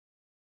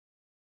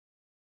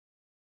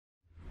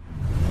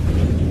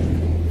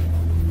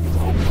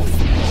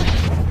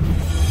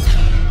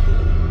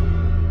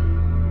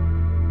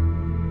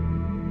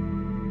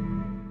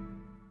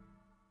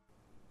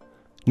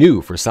New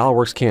for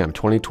SOLIDWORKS CAM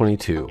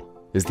 2022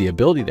 is the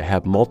ability to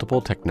have multiple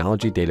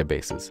technology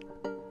databases.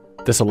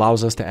 This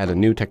allows us to add a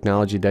new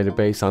technology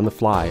database on the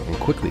fly and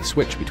quickly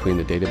switch between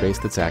the database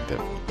that's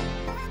active.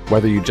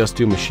 Whether you just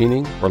do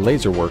machining or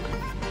laser work,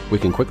 we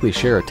can quickly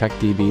share a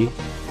TechDB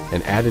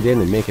and add it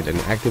in and make it an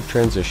active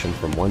transition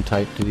from one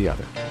type to the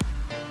other.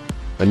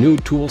 A new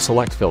Tool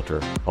Select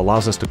filter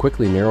allows us to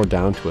quickly narrow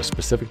down to a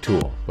specific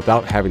tool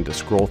without having to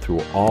scroll through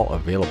all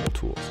available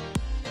tools.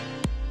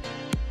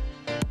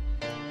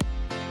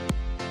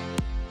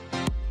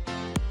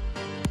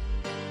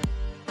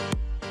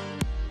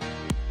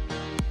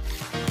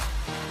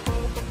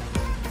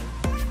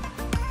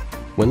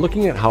 When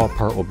looking at how a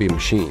part will be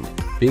machined,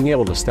 being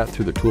able to step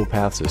through the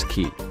toolpaths is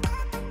key.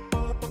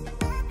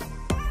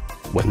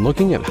 When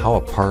looking at how a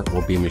part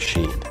will be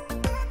machined,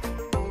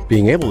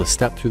 being able to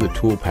step through the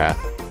toolpath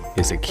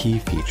is a key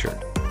feature.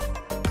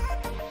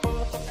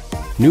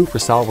 New for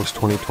SOLIDWORKS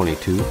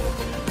 2022,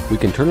 we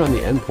can turn on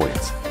the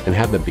endpoints and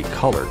have them be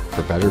colored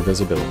for better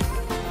visibility.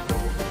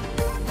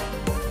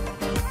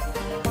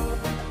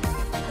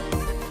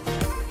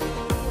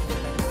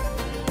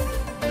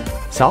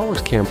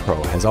 SOLIDWORKS CAM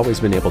Pro has always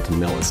been able to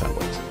mill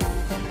assemblies.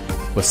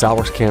 With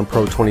SOLIDWORKS CAM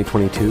Pro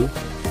 2022,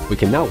 we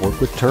can now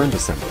work with turned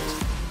assemblies.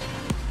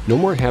 No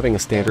more having a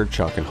standard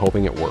chuck and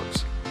hoping it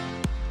works.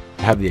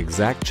 Have the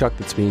exact chuck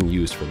that's being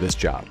used for this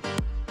job.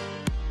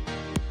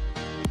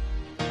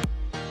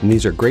 And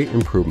these are great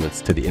improvements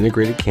to the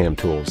integrated CAM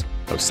tools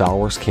of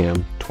SOLIDWORKS CAM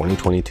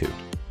 2022.